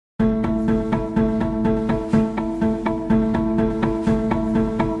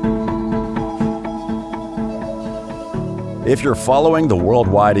If you're following the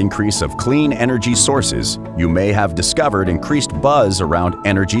worldwide increase of clean energy sources, you may have discovered increased buzz around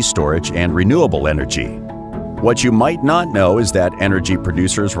energy storage and renewable energy. What you might not know is that energy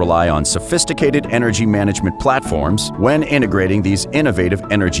producers rely on sophisticated energy management platforms when integrating these innovative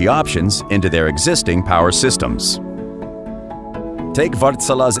energy options into their existing power systems. Take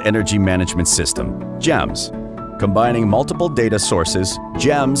Wärtsilä's energy management system, GEMS. Combining multiple data sources,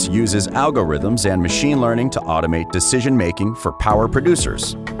 GEMS uses algorithms and machine learning to automate decision-making for power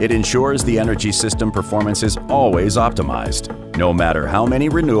producers. It ensures the energy system performance is always optimized, no matter how many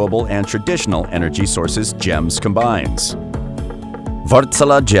renewable and traditional energy sources GEMS combines.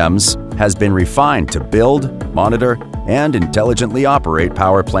 Wärtsilä GEMS has been refined to build, monitor, and intelligently operate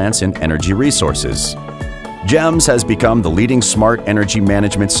power plants and energy resources. GEMS has become the leading smart energy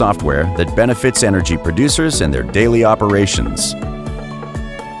management software that benefits energy producers in their daily operations.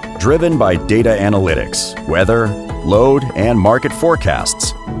 Driven by data analytics, weather, load, and market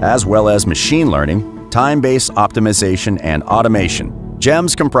forecasts, as well as machine learning, time-based optimization, and automation,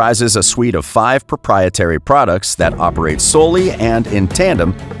 GEMS comprises a suite of 5 proprietary products that operate solely and in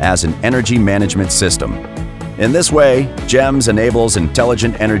tandem as an energy management system. In this way, GEMS enables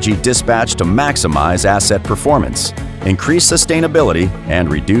intelligent energy dispatch to maximize asset performance, increase sustainability,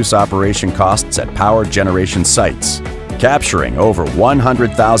 and reduce operation costs at power generation sites. Capturing over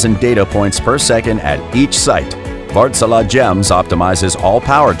 100,000 data points per second at each site, Wärtsilä GEMS optimizes all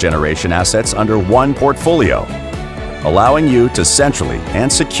power generation assets under one portfolio, allowing you to centrally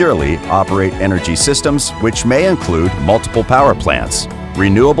and securely operate energy systems which may include multiple power plants,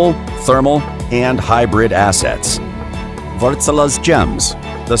 renewable, thermal, and hybrid assets. Wärtsilä's GEMS,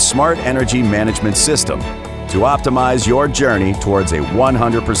 the smart energy management system, to optimize your journey towards a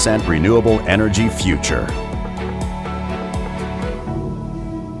 100% renewable energy future.